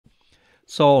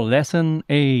So, lesson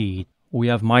 8. We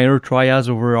have minor triads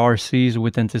over RCs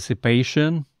with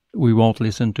anticipation. We won't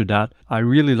listen to that. I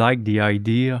really like the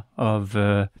idea of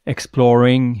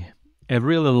exploring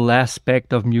every little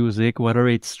aspect of music, whether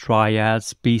it's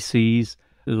triads, PCs,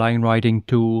 line writing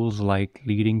tools like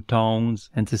leading tones,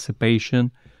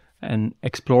 anticipation, and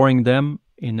exploring them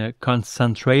in a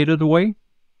concentrated way.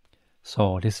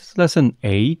 So this is lesson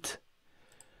 8.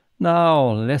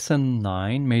 Now, lesson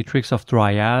 9, matrix of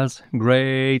triads.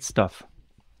 Great stuff.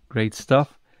 Great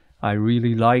stuff. I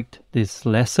really liked this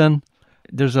lesson.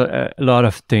 There's a lot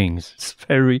of things.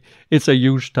 It's a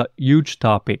huge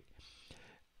topic.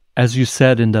 As you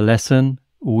said in the lesson,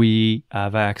 we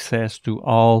have access to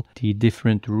all the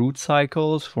different root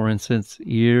cycles. For instance,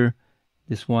 here,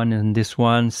 this one and this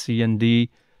one, C and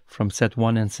D, from set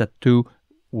 1 and set 2,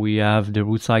 we have the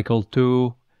root cycle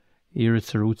 2. Here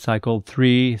it's the root cycle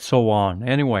 3, so on.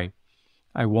 Anyway,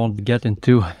 I won't get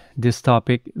into this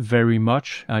topic very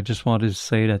much. I just wanted to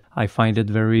say that I find it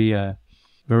very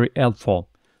helpful.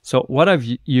 So what I've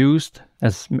used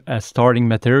as starting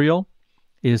material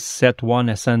is set 1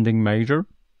 ascending major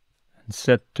and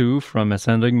set 2 from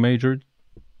ascending major.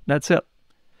 That's it.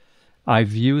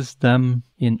 I've used them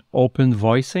in open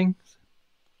voicing.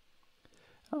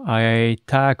 I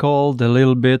tackled a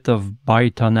little bit of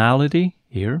bitonality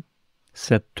here,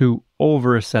 set 2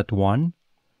 over set 1.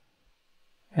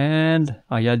 And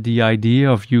I had the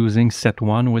idea of using set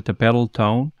 1 with a pedal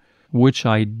tone, which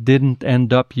I didn't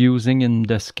end up using in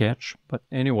the sketch. But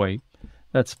anyway,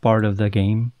 that's part of the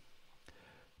game.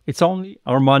 It's only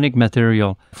harmonic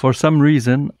material. For some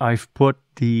reason, I've put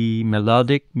the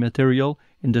melodic material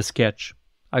in the sketch.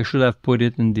 I should have put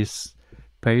it in this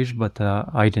page, but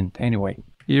I didn't. Anyway,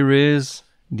 here is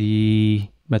the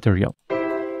material.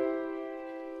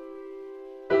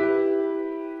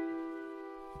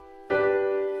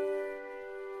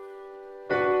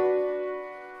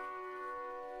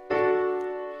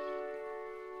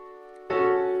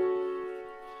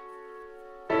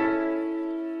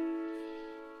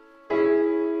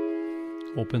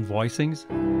 Open voicings.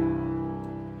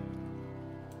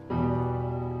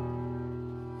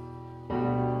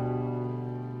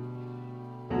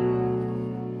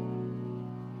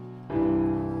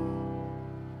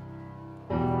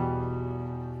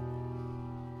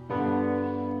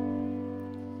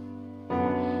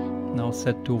 Now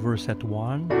set 2 over set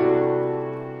 1.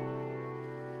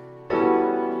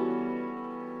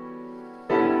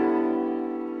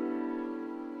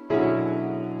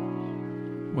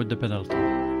 With the pedal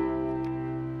tone.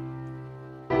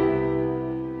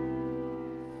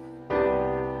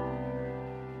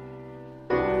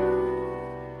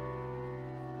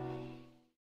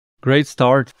 Great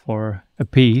start for a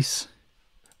piece.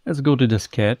 Let's go to the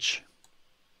sketch.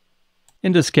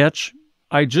 In the sketch,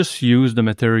 I just used the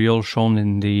material shown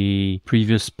in the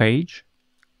previous page,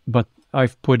 but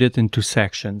I've put it into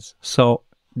sections. So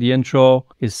the intro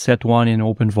is set 1 in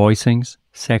open voicings,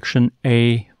 section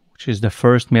A, which is the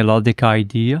first melodic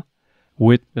idea,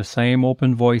 with the same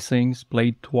open voicings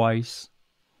played twice.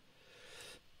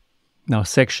 Now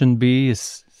section B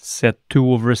is set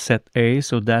 2 over set A,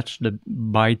 so that's the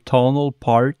bitonal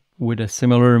part with a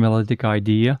similar melodic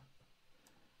idea.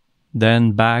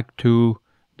 Then back to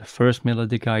the first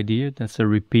melodic idea, that's a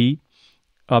repeat.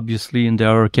 Obviously in the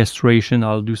orchestration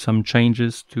I'll do some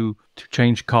changes to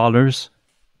change colors.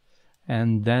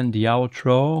 And then the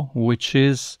outro, which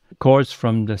is chords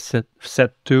from the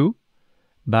set 2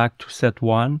 back to set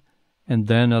 1, and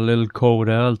then a little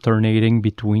coda alternating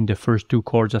between the first 2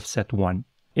 chords of set 1.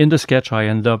 In the sketch I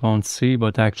ended up on C,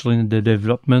 but actually in the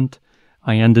development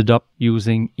I ended up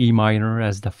using E minor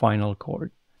as the final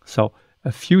chord. So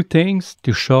a few things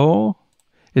to show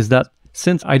is that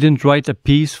since I didn't write a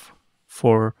piece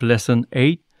for lesson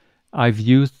 8, I've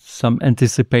used some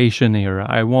anticipation here.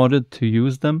 I wanted to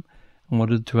use them. I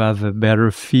wanted to have a better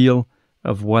feel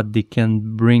of what they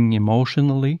can bring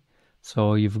emotionally.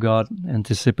 So you've got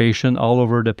anticipation all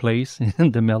over the place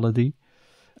in the melody.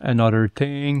 Another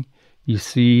thing, you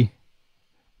see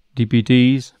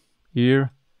DPTs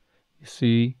here. You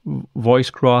see voice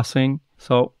crossing.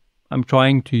 So I'm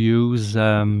trying to use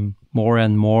more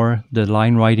and more the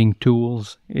line writing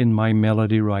tools in my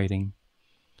melody writing.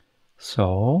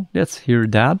 So let's hear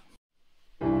that.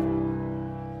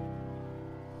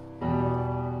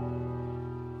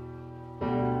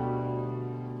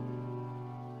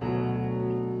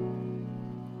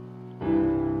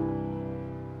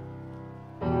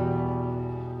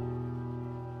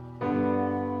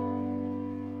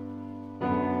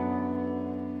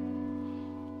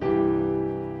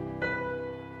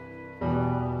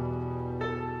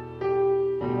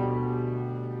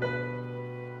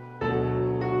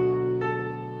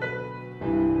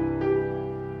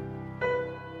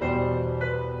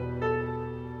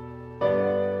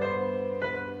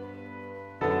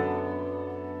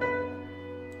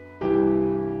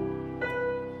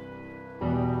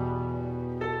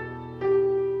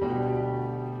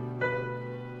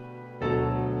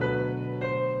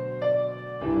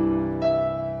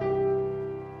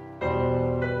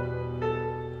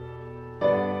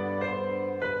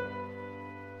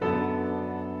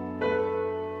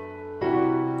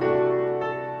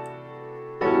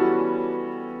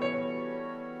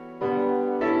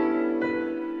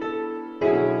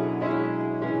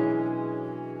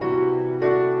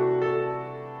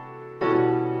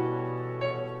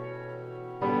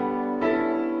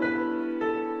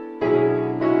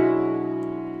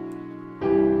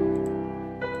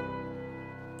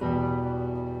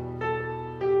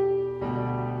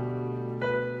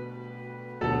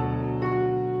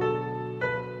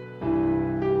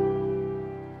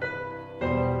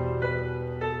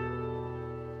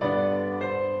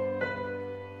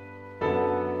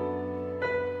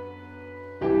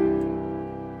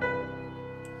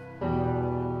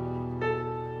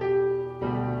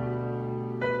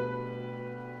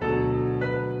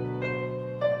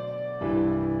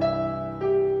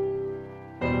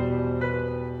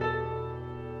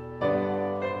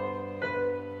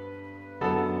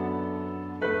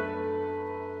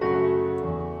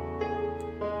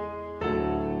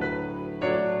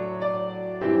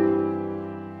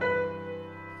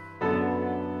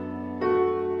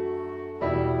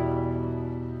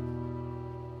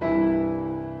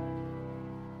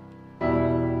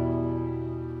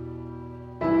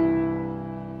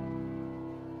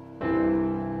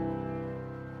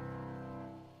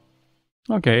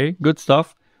 Okay, good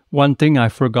stuff. One thing I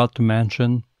forgot to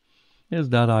mention is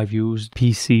that I've used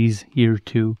PCs here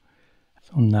too.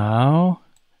 So now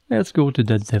let's go to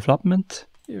the development.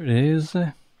 Here it is.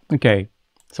 Okay,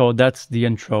 so that's the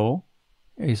intro.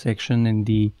 A section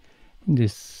in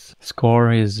this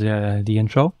score is the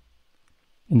intro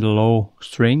in the low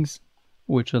strings,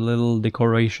 with a little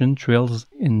decoration trills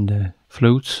in the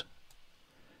flutes.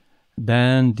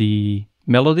 Then the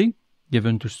melody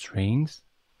given to strings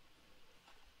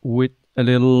with a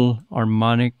little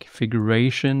harmonic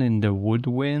figuration in the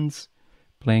woodwinds,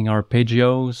 playing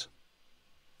arpeggios.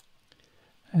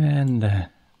 And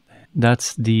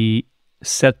that's the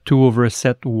set 2 over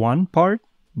set 1 part,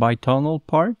 bitonal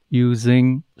part,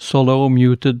 using solo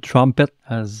muted trumpet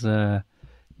as the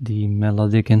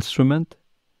melodic instrument.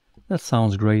 That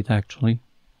sounds great, actually.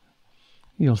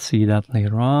 You'll see that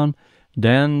later on.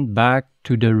 Then back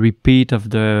to the repeat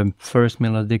of the first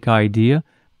melodic idea,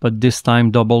 but this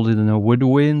time doubled in the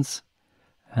woodwinds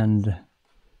and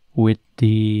with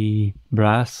the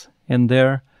brass in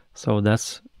there. So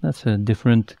that's a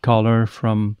different color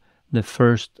from the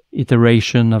first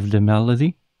iteration of the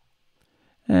melody.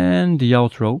 And the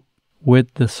outro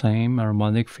with the same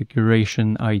harmonic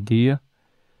figuration idea,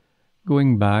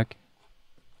 going back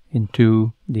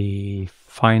into the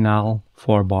final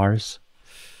 4 bars.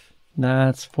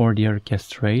 That's for the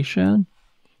orchestration.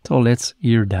 So let's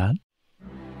hear that.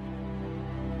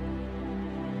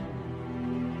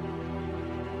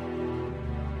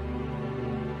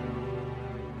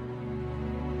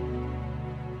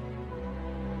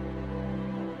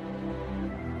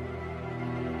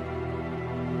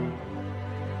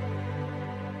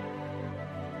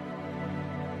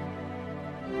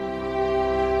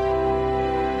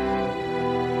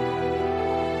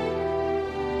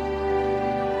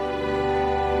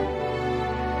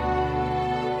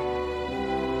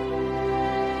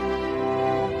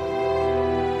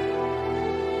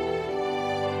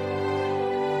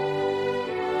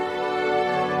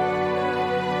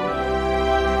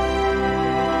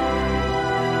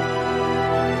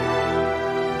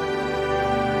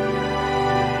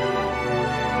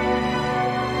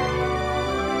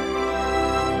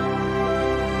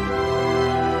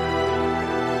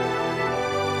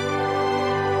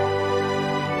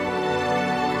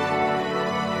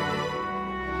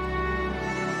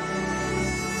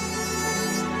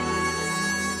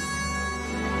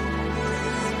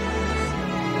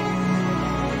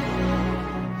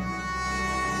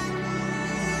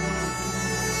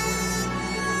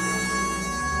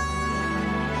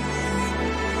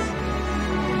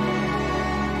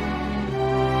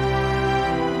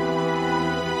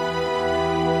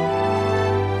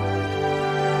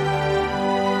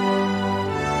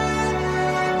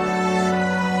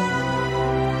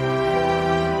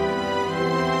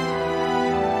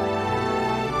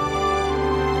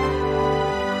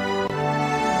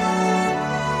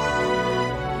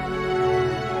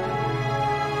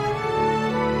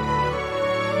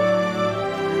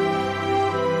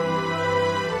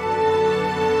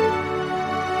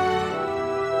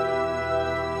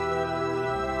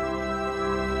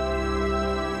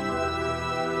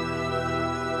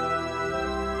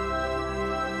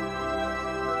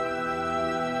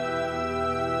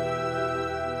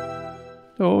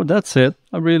 So that's it.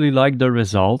 I really like the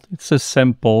result. It's a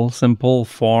simple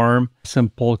form,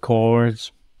 simple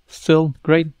chords. Still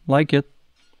great, like it.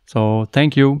 So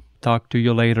thank you. Talk to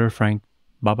you later, Frank.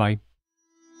 Bye-bye.